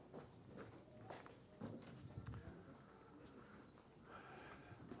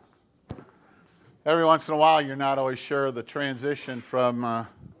Every once in a while, you're not always sure the transition from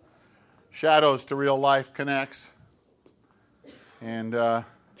shadows to real life connects. And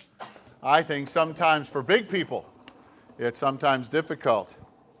I think sometimes for big people, it's sometimes difficult.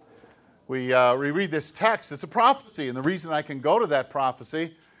 We read this text. It's a prophecy, and the reason I can go to that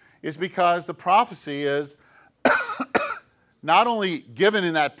prophecy is because the prophecy is not only given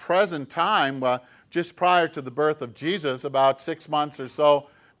in that present time, just prior to the birth of Jesus, about 6 months or so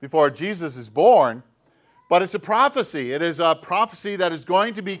before Jesus is born, but it's a prophecy. It is a prophecy that is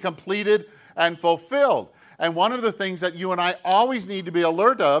going to be completed and fulfilled. And one of the things that you and I always need to be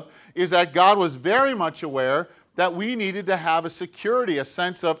alert of is that God was very much aware that we needed to have a security, a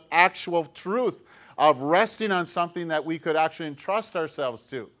sense of actual truth, of resting on something that we could actually entrust ourselves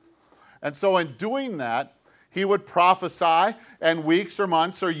to. And so in doing that, he would prophesy, and weeks or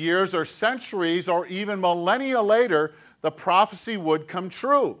months or years or centuries or even millennia later, the prophecy would come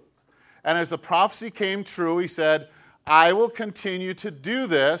true. And as the prophecy came true, he said, I will continue to do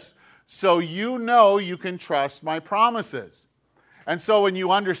this so you know you can trust my promises. And so when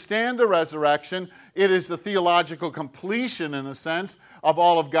you understand the resurrection, it is the theological completion in the sense of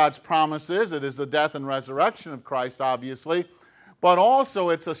all of God's promises. It is the death and resurrection of Christ, obviously. But also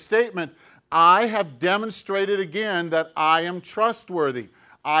it's a statement, I have demonstrated again that I am trustworthy.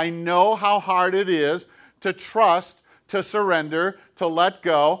 I know how hard it is to trust, to surrender, to let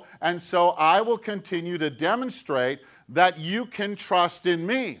go, and so I will continue to demonstrate that you can trust in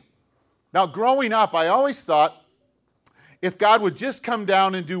me. Now, growing up, I always thought if God would just come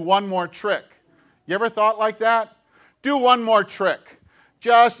down and do one more trick. You ever thought like that? Do one more trick.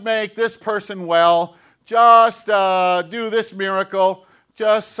 Just make this person well. Just do this miracle.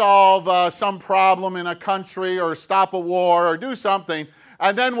 Just solve some problem in a country or stop a war or do something,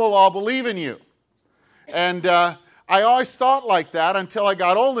 and then we'll all believe in you. And I always thought like that until I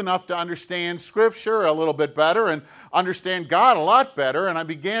got old enough to understand Scripture a little bit better and understand God a lot better, and I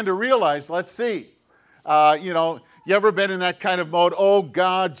began to realize, let's see, you ever been in that kind of mode, oh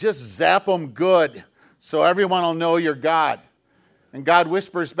God, just zap them good so everyone will know you're God. And God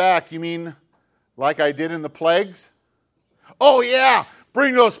whispers back, you mean like I did in the plagues? Oh yeah,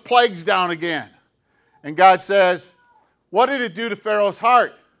 bring those plagues down again. And God says, what did it do to Pharaoh's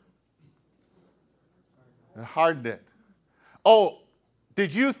heart? It hardened it. Oh,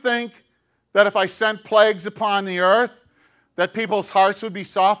 did you think that if I sent plagues upon the earth, that people's hearts would be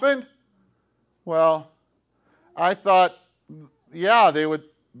softened? Well, I thought, yeah, they would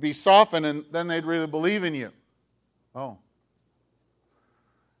be softened and then they'd really believe in you. Oh.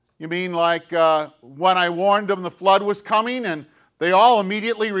 You mean like when I warned them the flood was coming and they all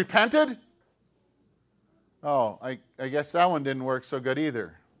immediately repented? Oh, I guess that one didn't work so good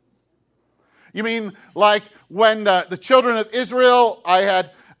either. You mean like when the children of Israel, I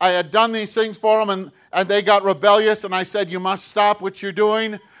had done these things for them and they got rebellious and I said, you must stop what you're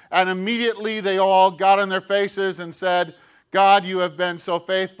doing. And immediately they all got on their faces and said, God, you have been so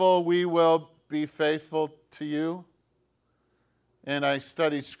faithful, we will be faithful to you. And I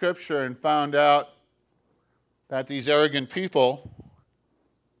studied Scripture and found out that these arrogant people,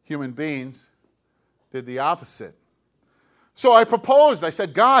 human beings, did the opposite. So I proposed, I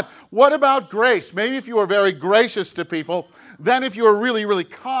said, God, what about grace? Maybe if you were very gracious to people, then if you were really, really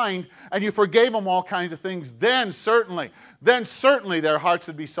kind and you forgave them all kinds of things, then certainly their hearts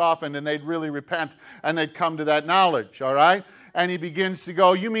would be softened and they'd really repent and they'd come to that knowledge, all right? And he begins to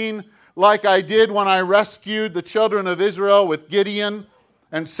go, you mean like I did when I rescued the children of Israel with Gideon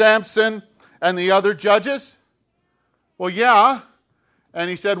and Samson and the other judges? Well, yeah. And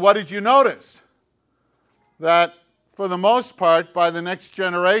he said, what did you notice? That for the most part, by the next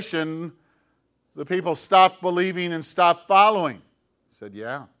generation, the people stopped believing and stopped following. I said,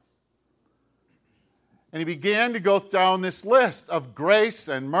 yeah. And he began to go down this list of grace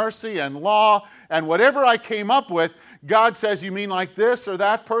and mercy and law, and whatever I came up with, God says, you mean like this or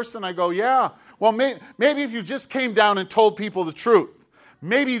that person? I go, yeah. Well, maybe if you just came down and told people the truth,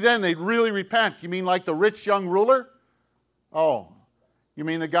 maybe then they'd really repent. You mean like the rich young ruler? Oh, you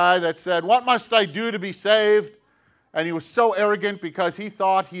mean the guy that said, what must I do to be saved? And he was so arrogant because he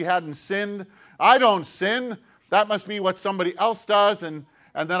thought he hadn't sinned. I don't sin. That must be what somebody else does. And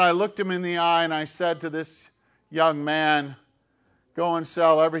then I looked him in the eye and I said to this young man, go and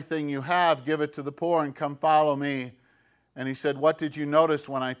sell everything you have, give it to the poor, and come follow me. And he said, what did you notice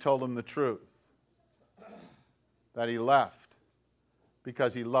when I told him the truth? That he left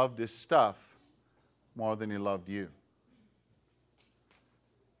because he loved his stuff more than he loved you.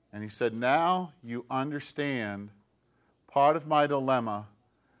 And he said, now you understand part of my dilemma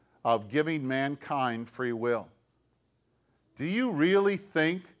of giving mankind free will. Do you really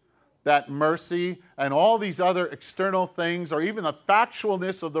think that mercy and all these other external things, or even the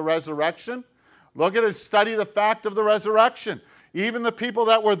factualness of the resurrection. Look at it, study the fact of the resurrection. Even the people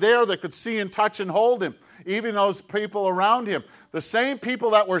that were there that could see and touch and hold him, even those people around him, the same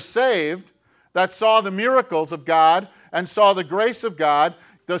people that were saved, that saw the miracles of God and saw the grace of God,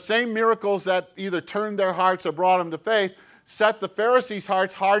 the same miracles that either turned their hearts or brought them to faith, set the Pharisees'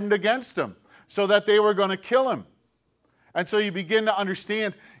 hearts hardened against him so that they were going to kill him. And so you begin to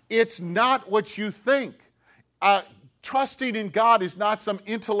understand it's not what you think. Trusting in God is not some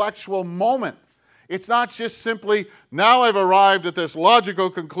intellectual moment. It's not just simply, now I've arrived at this logical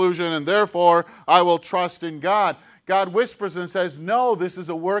conclusion and therefore I will trust in God. God whispers and says, no, this is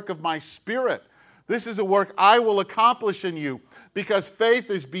a work of my Spirit. This is a work I will accomplish in you, because faith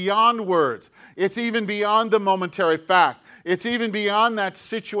is beyond words. It's even beyond the momentary fact. It's even beyond that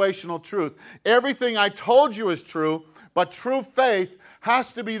situational truth. Everything I told you is true, but true faith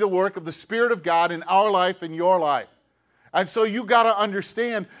has to be the work of the Spirit of God in our life and your life. And so you got to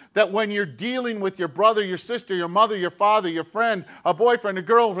understand that when you're dealing with your brother, your sister, your mother, your father, your friend, a boyfriend, a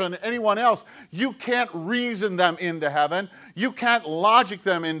girlfriend, anyone else, you can't reason them into heaven. You can't logic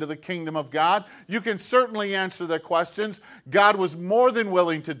them into the kingdom of God. You can certainly answer their questions. God was more than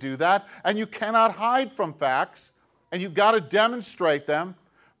willing to do that. And you cannot hide from facts. And you've got to demonstrate them.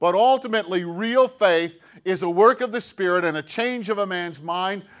 But ultimately, real faith is a work of the Spirit and a change of a man's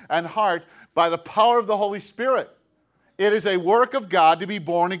mind and heart by the power of the Holy Spirit. It is a work of God to be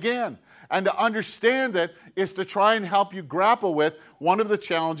born again. And to understand it is to try and help you grapple with one of the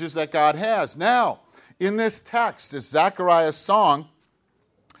challenges that God has. Now, in this text, it's Zechariah's song.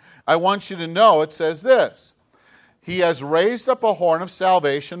 I want you to know it says this: He has raised up a horn of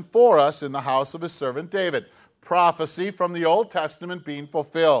salvation for us in the house of his servant David. Prophecy from the Old Testament being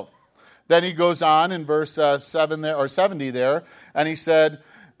fulfilled. Then he goes on in verse 70 there, and he said,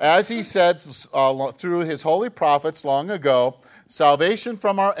 as he said through his holy prophets long ago, salvation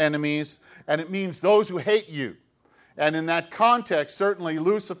from our enemies, and it means those who hate you. And in that context, certainly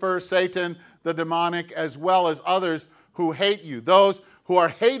Lucifer, Satan, the demonic, as well as others who hate you, those who are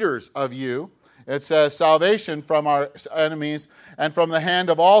haters of you. It says salvation from our enemies and from the hand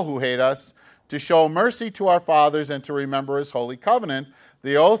of all who hate us, to show mercy to our fathers and to remember his holy covenant,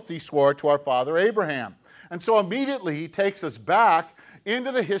 the oath he swore to our father Abraham. And so immediately he takes us back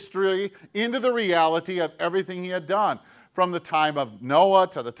into the history, into the reality of everything he had done. From the time of Noah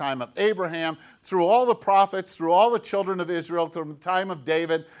to the time of Abraham, through all the prophets, through all the children of Israel, from the time of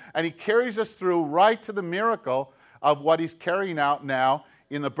David, and he carries us through right to the miracle of what he's carrying out now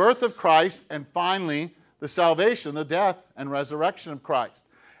in the birth of Christ, and finally the salvation, the death and resurrection of Christ.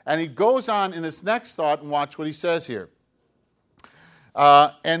 And he goes on in this next thought, and watch what he says here.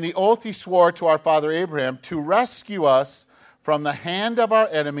 And the oath he swore to our father Abraham, to rescue us from the hand of our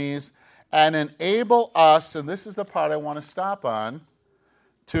enemies and enable us, and this is the part I want to stop on,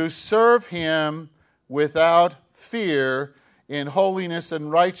 to serve him without fear in holiness and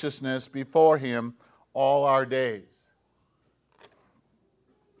righteousness before him all our days.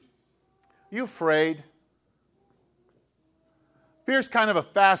 You afraid? Fear's kind of a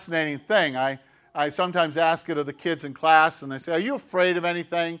fascinating thing. I sometimes ask it of the kids in class, and they say, are you afraid of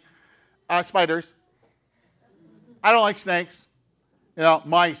anything? Spiders. I don't like snakes.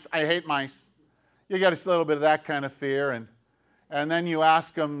 Mice. I hate mice. You get a little bit of that kind of fear, and then you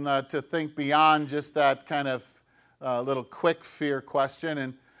ask them to think beyond just that kind of little quick fear question,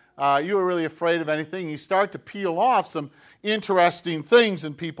 and you are really afraid of anything. You start to peel off some interesting things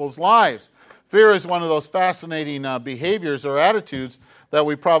in people's lives. Fear is one of those fascinating behaviors or attitudes that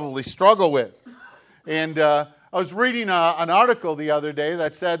we probably struggle with. And I was reading an article the other day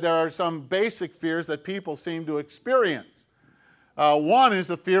that said there are some basic fears that people seem to experience. One is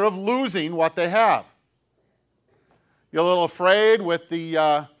the fear of losing what they have. You're a little afraid with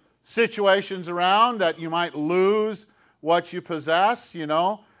the situations around that you might lose what you possess,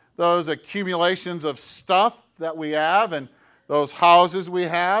 those accumulations of stuff that we have, and those houses we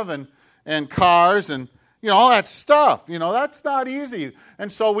have, and cars, and all that stuff. That's not easy.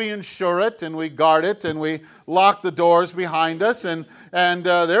 And so we insure it, and we guard it, and we lock the doors behind us, and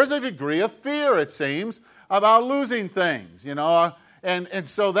there's a degree of fear, it seems, about losing things, and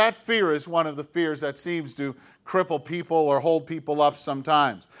so that fear is one of the fears that seems to cripple people or hold people up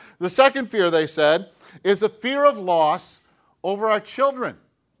sometimes. The second fear, they said, is the fear of loss over our children.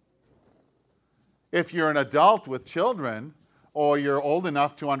 If you're an adult with children, or you're old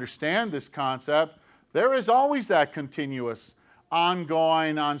enough to understand this concept, there is always that continuous,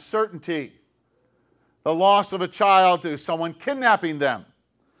 ongoing uncertainty. The loss of a child to someone kidnapping them.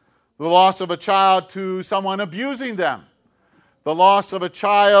 The loss of a child to someone abusing them. the loss of a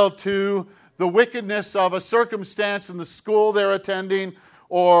child to the wickedness of a circumstance in the school they're attending,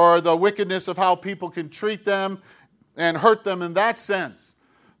 or the wickedness of how people can treat them and hurt them in that sense.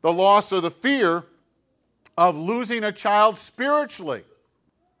 The loss or the fear of losing a child spiritually.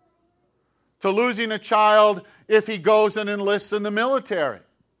 To losing a child if he goes and enlists in the military.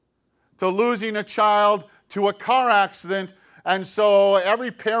 To losing a child to a car accident. And so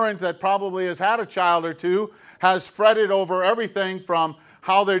every parent that probably has had a child or two has fretted over everything from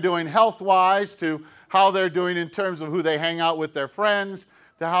how they're doing health-wise to how they're doing in terms of who they hang out with their friends,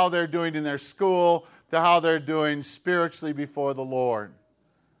 to how they're doing in their school, to how they're doing spiritually before the Lord.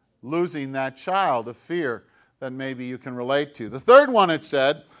 Losing that child, a fear that maybe you can relate to. The third one, it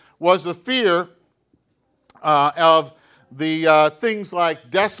said, was the fear of the things like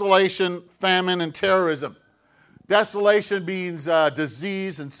desolation, famine, and terrorism. Desolation means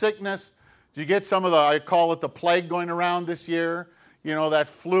disease and sickness. Do you get some of I call it the plague going around this year? You know, that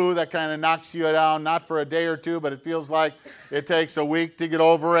flu that kind of knocks you down, not for a day or two, but it feels like it takes a week to get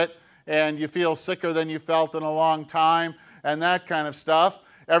over it, and you feel sicker than you felt in a long time, and that kind of stuff.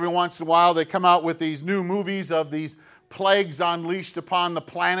 Every once in a while, they come out with these new movies of these plagues unleashed upon the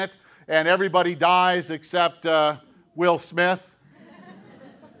planet, and everybody dies except Will Smith.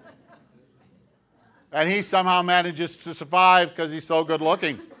 And he somehow manages to survive because he's so good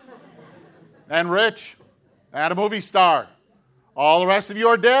looking and rich and a movie star. All the rest of you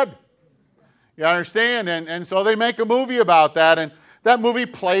are dead. You understand? And so they make a movie about that, and that movie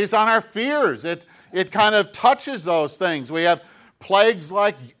plays on our fears. It kind of touches those things. We have plagues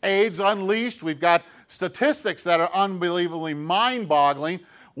like AIDS unleashed. We've got statistics that are unbelievably mind-boggling.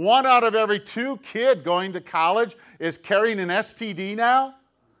 1 out of every 2 kids going to college is carrying an STD now.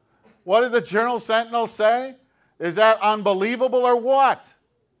 What did the Journal-Sentinel say? Is that unbelievable or what?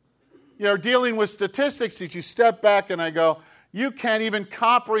 You're dealing with statistics that you step back and I go, you can't even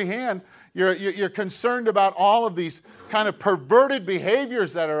comprehend. You're concerned about all of these kind of perverted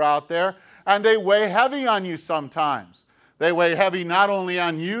behaviors that are out there, and they weigh heavy on you sometimes. They weigh heavy not only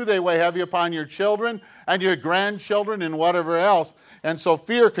on you, they weigh heavy upon your children and your grandchildren and whatever else. And so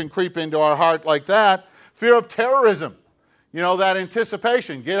fear can creep into our heart like that. Fear of terrorism. You know, that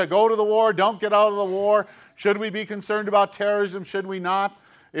anticipation. Go to the war, don't get out of the war. Should we be concerned about terrorism? Should we not?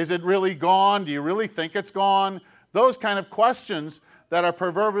 Is it really gone? Do you really think it's gone? Those kind of questions that are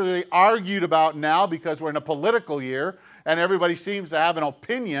proverbially argued about now because we're in a political year and everybody seems to have an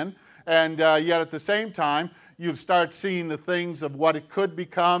opinion, and yet at the same time, you start seeing the things of what it could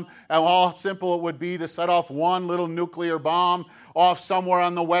become and how simple it would be to set off one little nuclear bomb off somewhere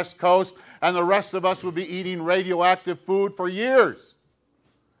on the West Coast, and the rest of us would be eating radioactive food for years.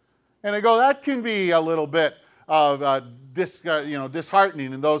 And I go, that can be a little bit of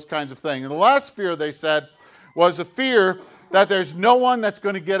disheartening and those kinds of things. And the last fear, they said, was a fear that there's no one that's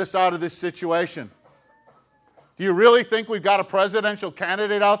going to get us out of this situation. Do you really think we've got a presidential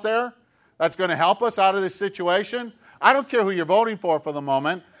candidate out there that's going to help us out of this situation? I don't care who you're voting for the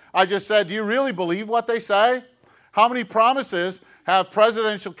moment. I just said, do you really believe what they say? How many promises have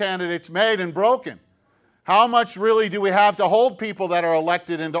presidential candidates made and broken? How much really do we have to hold people that are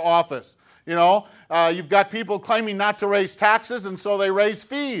elected into office? You know, you've got people claiming not to raise taxes, and so they raise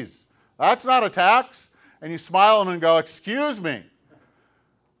fees. That's not a tax. And you smile and go, excuse me,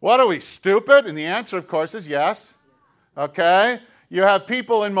 what are we, stupid? And the answer, of course, is yes. Okay? You have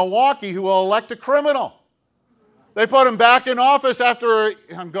people in Milwaukee who will elect a criminal. They put him back in office after,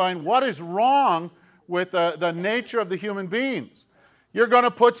 I'm going, what is wrong with the nature of the human beings? You're going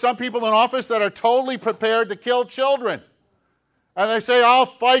to put some people in office that are totally prepared to kill children. And they say, I'll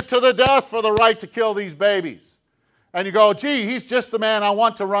fight to the death for the right to kill these babies. And you go, gee, he's just the man I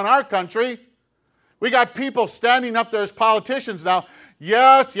want to run our country. We got people standing up there as politicians now.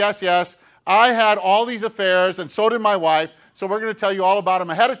 Yes, I had all these affairs, and so did my wife, so we're going to tell you all about them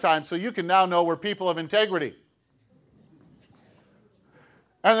ahead of time so you can now know we're people of integrity.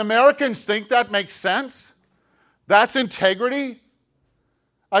 And Americans think that makes sense? That's integrity?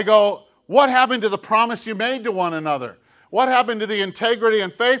 I go, what happened to the promise you made to one another? What happened to the integrity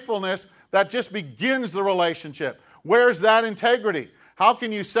and faithfulness that just begins the relationship? Where's that integrity? How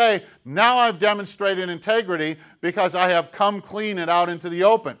can you say, now I've demonstrated integrity because I have come clean and out into the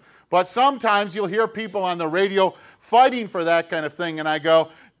open? But sometimes you'll hear people on the radio fighting for that kind of thing, and I go,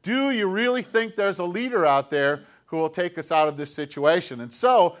 do you really think there's a leader out there who will take us out of this situation? And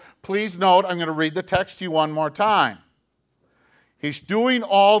so, please note, I'm going to read the text to you one more time. He's doing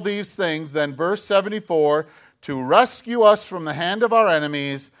all these things, then verse 74, to rescue us from the hand of our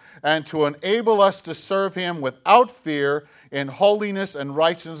enemies and to enable us to serve him without fear in holiness and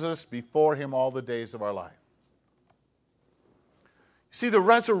righteousness before him all the days of our life. See, the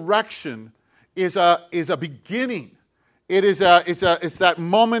resurrection is a beginning. It's that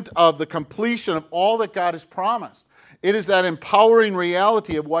moment of the completion of all that God has promised. It is that empowering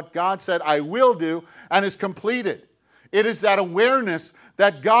reality of what God said, I will do, and is completed. It is that awareness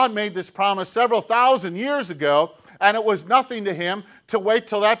that God made this promise several thousand years ago, and it was nothing to him to wait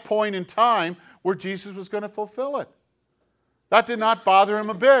till that point in time where Jesus was going to fulfill it. That did not bother him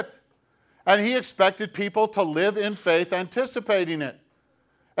a bit. And he expected people to live in faith anticipating it.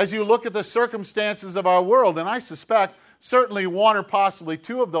 As you look at the circumstances of our world, and I suspect certainly one or possibly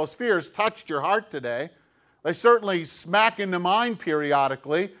two of those fears touched your heart today. They certainly smack into mind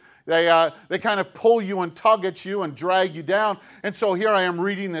periodically. They kind of pull you and tug at you and drag you down. And so here I am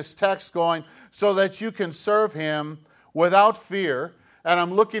reading this text going, so that you can serve him without fear. And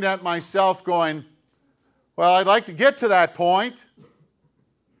I'm looking at myself going, well, I'd like to get to that point.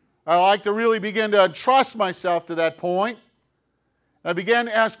 I'd like to really begin to entrust myself to that point. And I began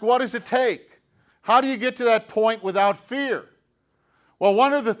to ask, what does it take? How do you get to that point without fear? Well,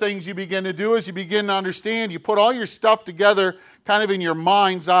 one of the things you begin to do is you begin to understand, you put all your stuff together kind of in your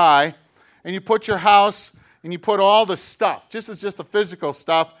mind's eye, and you put your house and you put all the stuff, just the physical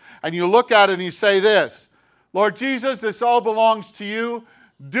stuff, and you look at it and you say this, Lord Jesus, this all belongs to you.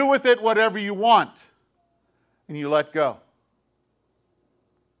 Do with it whatever you want. And you let go.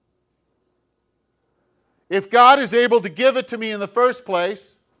 If God is able to give it to me in the first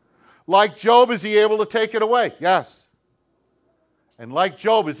place, like Job, is he able to take it away? Yes. And like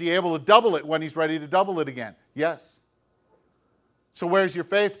Job, is he able to double it when he's ready to double it again? Yes. So where's your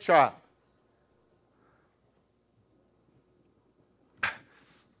faith, child?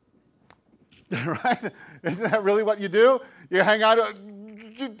 Right? Isn't that really what you do? You hang out,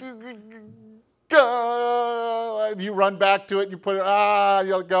 you run back to it, and you put it,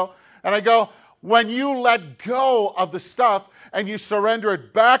 you let go. And I go, when you let go of the stuff and you surrender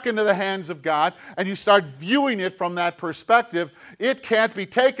it back into the hands of God and you start viewing it from that perspective, it can't be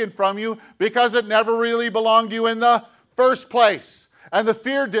taken from you because it never really belonged to you in the first place. And the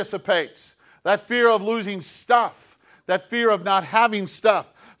fear dissipates. That fear of losing stuff. That fear of not having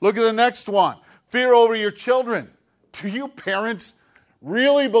stuff. Look at the next one. Fear over your children. Do you parents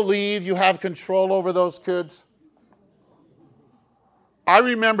really believe you have control over those kids? I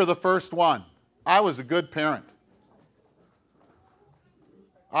remember the first one. I was a good parent.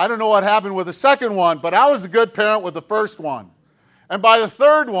 I don't know what happened with the second one, but I was a good parent with the first one. And by the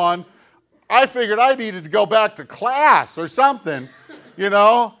third one, I figured I needed to go back to class or something,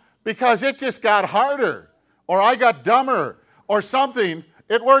 because it just got harder, or I got dumber, or something.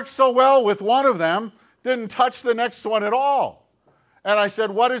 It worked so well with one of them, didn't touch the next one at all. And I said,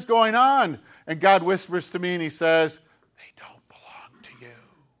 what is going on? And God whispers to me and he says, they don't belong to you.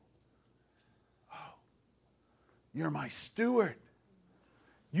 Oh, you're my steward.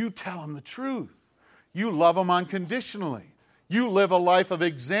 You tell them the truth. You love them unconditionally. You live a life of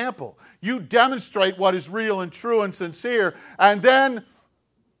example. You demonstrate what is real and true and sincere. And then,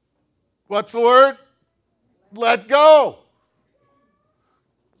 what's the word? Let go.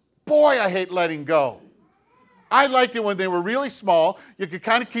 Boy, I hate letting go. I liked it when they were really small. You could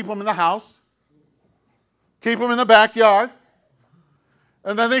kind of keep them in the house. Keep them in the backyard.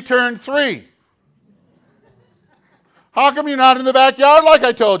 And then they turned 3. How come you're not in the backyard like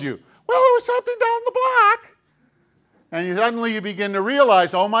I told you? Well, there was something down the block. And suddenly you begin to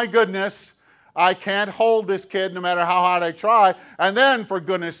realize, oh my goodness, I can't hold this kid no matter how hard I try. And then, for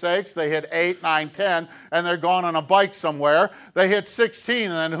goodness sakes, they hit 8, 9, 10, and they're gone on a bike somewhere. They hit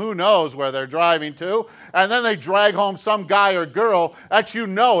 16, and then who knows where they're driving to. And then they drag home some guy or girl that you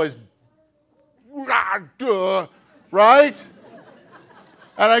know is, right?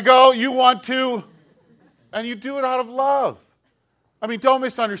 And I go, you want to, and you do it out of love. I mean, don't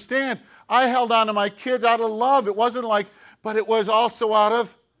misunderstand. I held on to my kids out of love. It wasn't like, but it was also out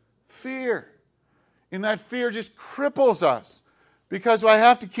of fear. And that fear just cripples us because I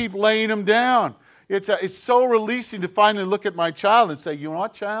have to keep laying them down. It's so releasing to finally look at my child and say, you know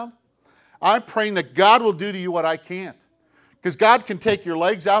what, child? I'm praying that God will do to you what I can't. Because God can take your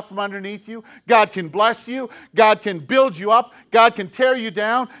legs out from underneath you. God can bless you. God can build you up. God can tear you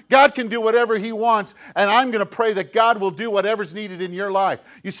down. God can do whatever He wants. And I'm going to pray that God will do whatever's needed in your life.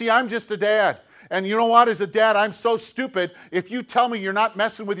 You see, I'm just a dad. And you know what? As a dad, I'm so stupid. If you tell me you're not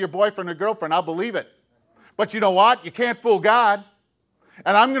messing with your boyfriend or girlfriend, I'll believe it. But you know what? You can't fool God.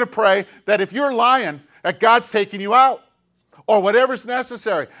 And I'm going to pray that if you're lying, that God's taking you out. Or whatever's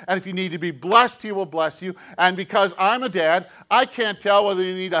necessary. And if you need to be blessed, He will bless you. And because I'm a dad, I can't tell whether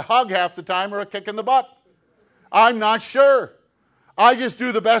you need a hug half the time or a kick in the butt. I'm not sure. I just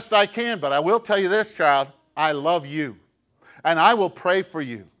do the best I can. But I will tell you this, child. I love you. and I will pray for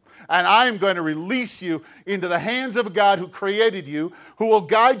you. And I am going to release you into the hands of a God who created you, who will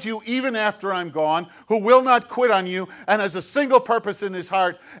guide you even after I'm gone, who will not quit on you, and has a single purpose in his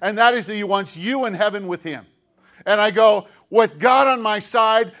heart, and that is that he wants you in heaven with him. And I go, with God on my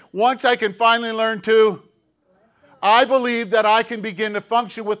side, once I can finally learn to, I believe that I can begin to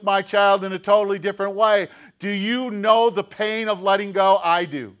function with my child in a totally different way. Do you know the pain of letting go? I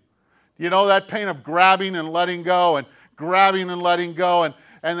do. You know that pain of grabbing and letting go and grabbing and letting go and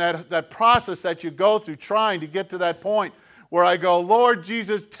that process that you go through trying to get to that point where I go, Lord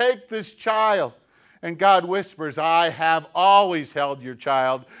Jesus, take this child. And God whispers, I have always held your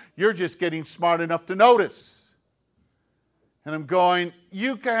child. You're just getting smart enough to notice. And I'm going,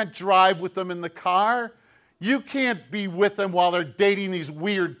 you can't drive with them in the car. You can't be with them while they're dating these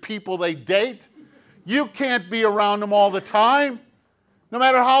weird people they date. You can't be around them all the time. No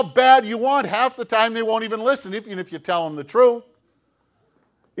matter how bad you want, half the time they won't even listen, even if you tell them the truth.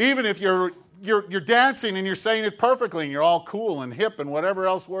 Even if you're dancing and you're saying it perfectly and you're all cool and hip and whatever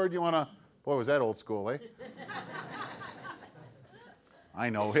else word you want to. Boy, was that old school, eh? I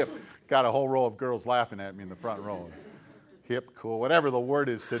know, hip. Got a whole row of girls laughing at me in the front row. Hip, cool, whatever the word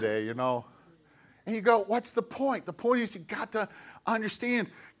is today, you know. And you go, what's the point? The point is you got to understand.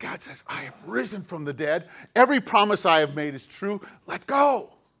 God says, I have risen from the dead. Every promise I have made is true. Let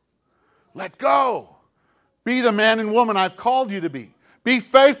go. Let go. Be the man and woman I've called you to be. Be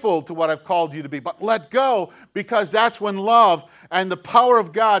faithful to what I've called you to be, but let go, because that's when love and the power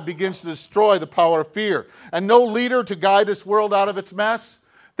of God begins to destroy the power of fear. And no leader to guide this world out of its mess.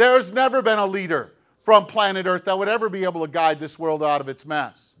 There has never been a leader from planet Earth that would ever be able to guide this world out of its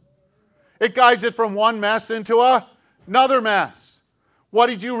mess. It guides it from one mess into another mess.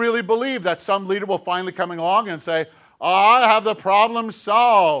 What did you really believe? That some leader will finally come along and say, I have the problem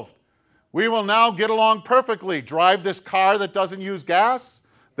solved. We will now get along perfectly. Drive this car that doesn't use gas.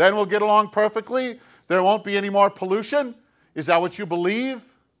 Then we'll get along perfectly. There won't be any more pollution. Is that what you believe?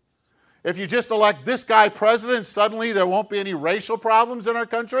 If you just elect this guy president, suddenly there won't be any racial problems in our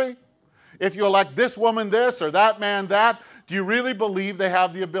country? If you elect this woman this or that man that, do you really believe they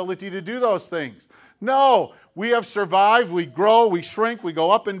have the ability to do those things? No. We have survived. We grow. We shrink. We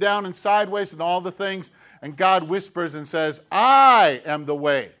go up and down and sideways and all the things. And God whispers and says, I am the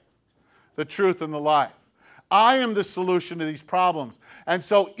way, the truth, and the life. I am the solution to these problems. And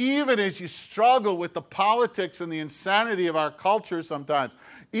so even as you struggle with the politics and the insanity of our culture sometimes,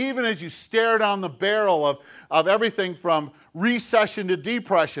 even as you stare down the barrel of everything from recession to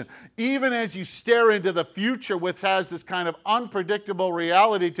depression, even as you stare into the future which has this kind of unpredictable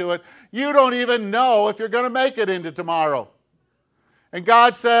reality to it, you don't even know if you're going to make it into tomorrow. And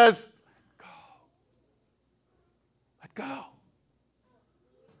God says, go. Let go.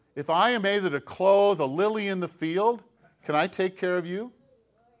 If I am able to clothe a lily in the field, can I take care of you?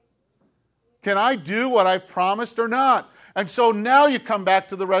 Can I do what I've promised or not? And so now you come back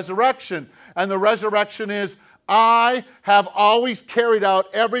to the resurrection. And the resurrection is, I have always carried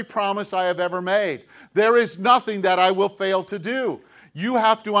out every promise I have ever made. There is nothing that I will fail to do. You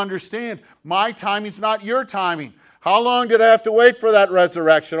have to understand, my timing's not your timing. How long did I have to wait for that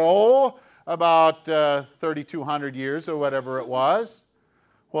resurrection? Oh, about 3,200 years or whatever it was.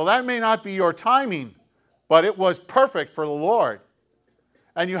 Well, that may not be your timing, but it was perfect for the Lord.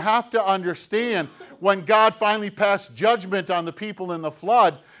 And you have to understand, when God finally passed judgment on the people in the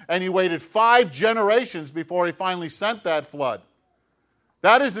flood, and he waited 5 generations before he finally sent that flood.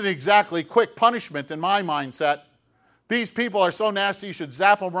 That isn't exactly quick punishment in my mindset. These people are so nasty you should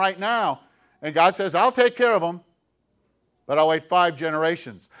zap them right now. And God says, I'll take care of them, but I'll wait 5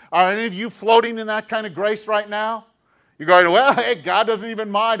 generations. Are any of you floating in that kind of grace right now? You're going, well, hey, God doesn't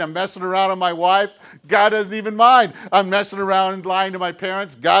even mind. I'm messing around on my wife. God doesn't even mind. I'm messing around and lying to my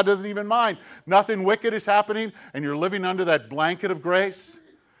parents. God doesn't even mind. Nothing wicked is happening, and you're living under that blanket of grace.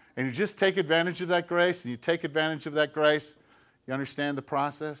 And you just take advantage of that grace, and you take advantage of that grace. You understand the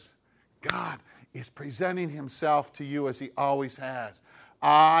process? God is presenting himself to you as he always has.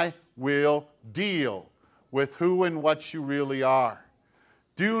 I will deal with who and what you really are.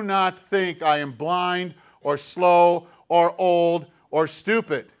 Do not think I am blind or slow or old or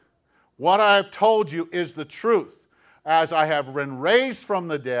stupid. What I have told you is the truth. As I have been raised from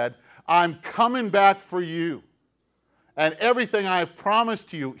the dead, I'm coming back for you. And everything I have promised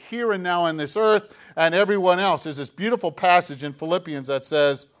to you here and now on this earth and everyone else. There's this beautiful passage in Philippians that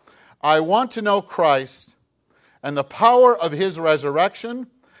says, I want to know Christ and the power of his resurrection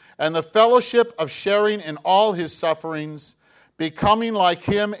and the fellowship of sharing in all his sufferings, becoming like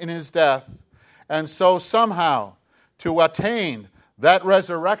him in his death, and so somehow to attain that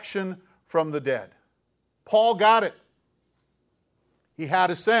resurrection from the dead. Paul got it. He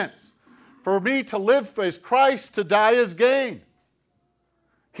had a sense. For me to live as Christ, to die as gain.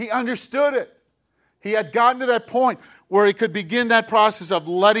 He understood it. He had gotten to that point where he could begin that process of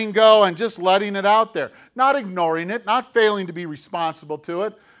letting go and just letting it out there. Not ignoring it, not failing to be responsible to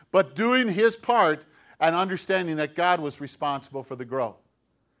it, but doing his part and understanding that God was responsible for the growth.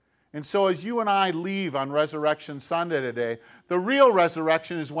 And so as you and I leave on Resurrection Sunday today, the real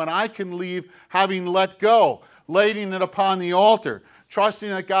resurrection is when I can leave having let go, laying it upon the altar, trusting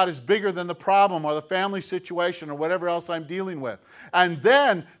that God is bigger than the problem or the family situation or whatever else I'm dealing with. And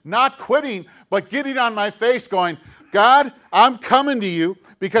then not quitting, but getting on my face going, God, I'm coming to you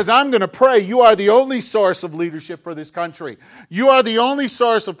because I'm going to pray. You are the only source of leadership for this country. You are the only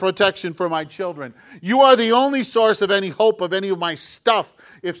source of protection for my children. You are the only source of any hope of any of my stuff,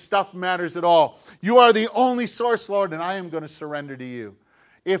 if stuff matters at all. You are the only source, Lord, and I am going to surrender to you.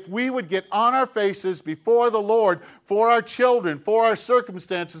 If we would get on our faces before the Lord for our children, for our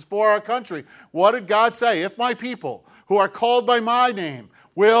circumstances, for our country, what did God say? If my people who are called by my name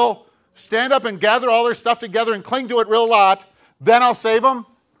will stand up and gather all their stuff together and cling to it real lot, then I'll save them?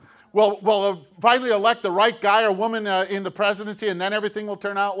 We'll finally elect the right guy or woman in the presidency and then everything will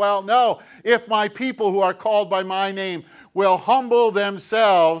turn out well? No. If my people who are called by my name will humble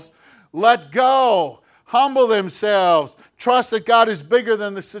themselves, let go, humble themselves, trust that God is bigger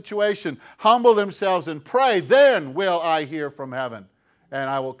than the situation, humble themselves and pray, then will I hear from heaven and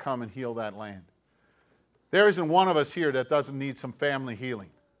I will come and heal that land. There isn't one of us here that doesn't need some family healing.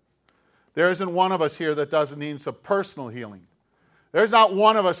 There isn't one of us here that doesn't need some personal healing. There's not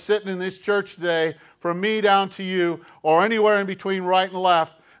one of us sitting in this church today, from me down to you, or anywhere in between right and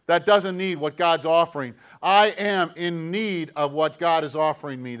left, that doesn't need what God's offering. I am in need of what God is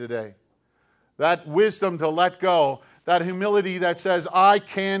offering me today. That wisdom to let go, that humility that says, I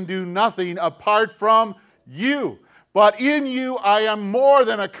can do nothing apart from you. But in you I am more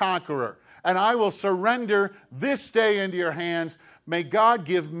than a conqueror, and I will surrender this day into your hands. May God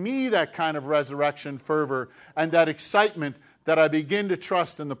give me that kind of resurrection fervor and that excitement that I begin to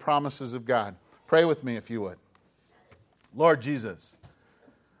trust in the promises of God. Pray with me if you would. Lord Jesus,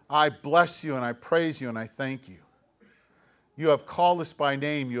 I bless you and I praise you and I thank you. You have called us by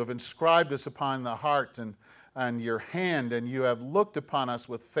name. You have inscribed us upon the heart and your hand, and you have looked upon us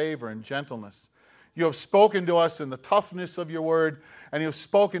with favor and gentleness. You have spoken to us in the toughness of your word, and you have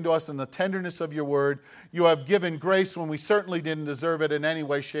spoken to us in the tenderness of your word. You have given grace when we certainly didn't deserve it in any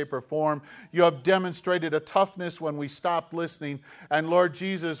way, shape, or form. You have demonstrated a toughness when we stopped listening. And Lord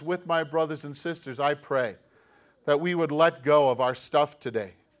Jesus, with my brothers and sisters, I pray that we would let go of our stuff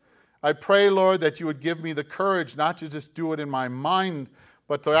today. I pray, Lord, that you would give me the courage not to just do it in my mind,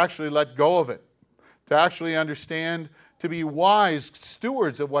 but to actually let go of it, to actually understand, to be wise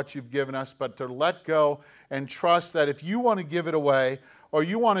stewards of what you've given us, but to let go and trust that if you want to give it away or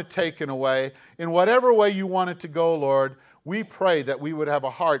you want it taken away, in whatever way you want it to go, Lord, we pray that we would have a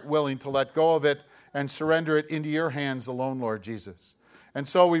heart willing to let go of it and surrender it into your hands alone, Lord Jesus. And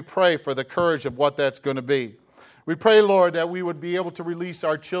so we pray for the courage of what that's going to be. We pray, Lord, that we would be able to release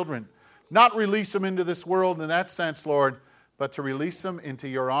our children, not release them into this world in that sense, Lord, but to release them into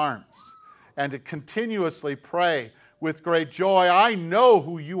your arms and to continuously pray with great joy. I know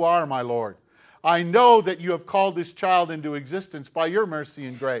who you are, my Lord. I know that you have called this child into existence by your mercy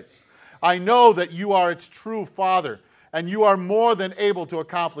and grace. I know that you are its true Father, and you are more than able to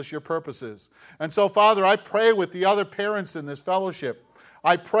accomplish your purposes. And so, Father, I pray with the other parents in this fellowship.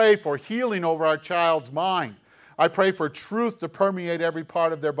 I pray for healing over our child's mind. I pray for truth to permeate every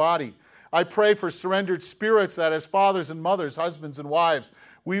part of their body. I pray for surrendered spirits that as fathers and mothers, husbands and wives,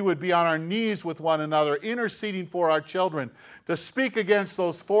 we would be on our knees with one another, interceding for our children, to speak against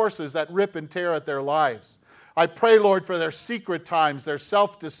those forces that rip and tear at their lives. I pray, Lord, for their secret times, their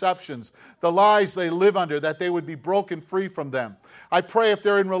self-deceptions, the lies they live under, that they would be broken free from them. I pray if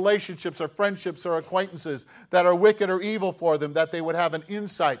they're in relationships or friendships or acquaintances that are wicked or evil for them, that they would have an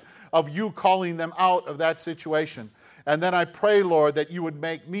insight of you calling them out of that situation. And then I pray, Lord, that you would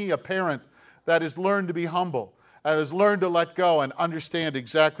make me a parent that has learned to be humble, and has learned to let go and understand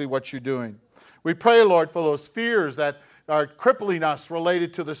exactly what you're doing. We pray, Lord, for those fears that are crippling us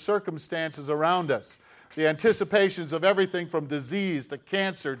related to the circumstances around us, the anticipations of everything from disease to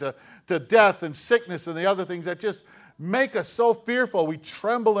cancer to death and sickness and the other things that just make us so fearful we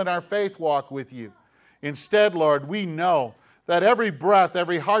tremble in our faith walk with you. Instead, Lord, we know that every breath,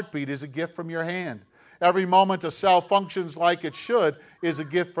 every heartbeat is a gift from your hand. Every moment a cell functions like it should is a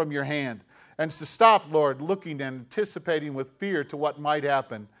gift from your hand. And to stop, Lord, looking and anticipating with fear to what might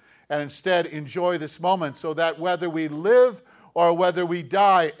happen, and instead enjoy this moment so that whether we live or whether we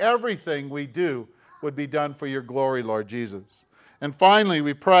die, everything we do would be done for your glory, Lord Jesus. And finally,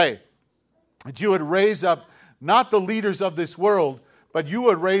 we pray that you would raise up not the leaders of this world, but you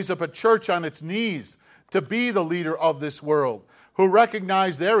would raise up a church on its knees to be the leader of this world, who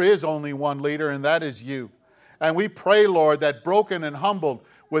recognize there is only one leader, and that is you. And we pray, Lord, that broken and humbled,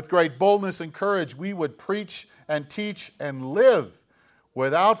 with great boldness and courage, we would preach and teach and live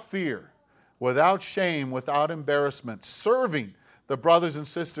without fear, without shame, without embarrassment, serving the brothers and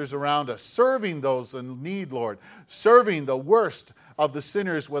sisters around us, serving those in need, Lord, serving the worst of the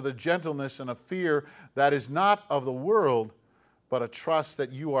sinners with a gentleness and a fear that is not of the world, but a trust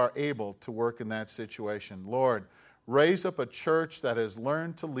that you are able to work in that situation. Lord, raise up a church that has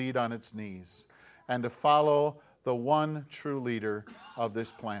learned to lead on its knees and to follow the one true leader of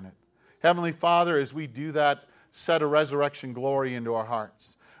this planet. Heavenly Father, as we do that, set a resurrection glory into our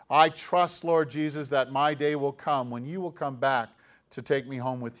hearts. I trust, Lord Jesus, that my day will come when you will come back to take me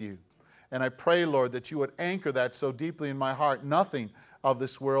home with you. And I pray, Lord, that you would anchor that so deeply in my heart, nothing of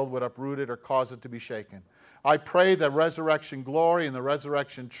this world would uproot it or cause it to be shaken. I pray the resurrection glory and the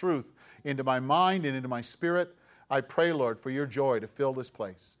resurrection truth into my mind and into my spirit. I pray, Lord, for your joy to fill this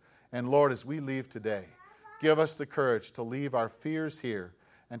place. And Lord, as we leave today, give us the courage to leave our fears here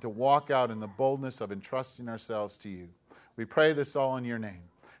and to walk out in the boldness of entrusting ourselves to you. We pray this all in your name.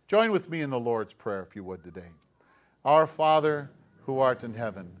 Join with me in the Lord's Prayer, if you would, today. Our Father, who art in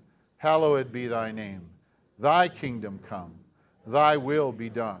heaven, hallowed be thy name. Thy kingdom come, thy will be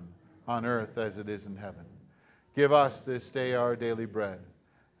done, on earth as it is in heaven. Give us this day our daily bread,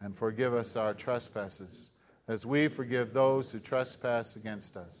 and forgive us our trespasses, as we forgive those who trespass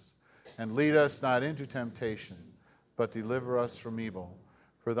against us. And lead us not into temptation, but deliver us from evil.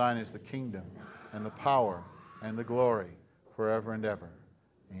 For thine is the kingdom, and the power, and the glory, forever and ever.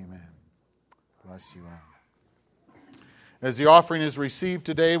 Amen. Bless you all. As the offering is received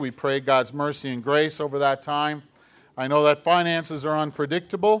today, we pray God's mercy and grace over that time. I know that finances are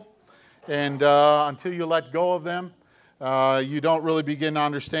unpredictable, and until you let go of them, you don't really begin to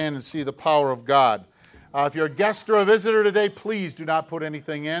understand and see the power of God. If you're a guest or a visitor today, please do not put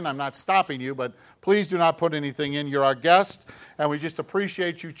anything in. I'm not stopping you, but please do not put anything in. You're our guest, and we just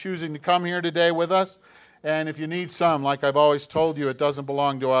appreciate you choosing to come here today with us. And if you need some, like I've always told you, it doesn't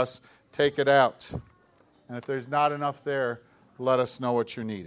belong to us, take it out. And if there's not enough there, let us know what you're needing.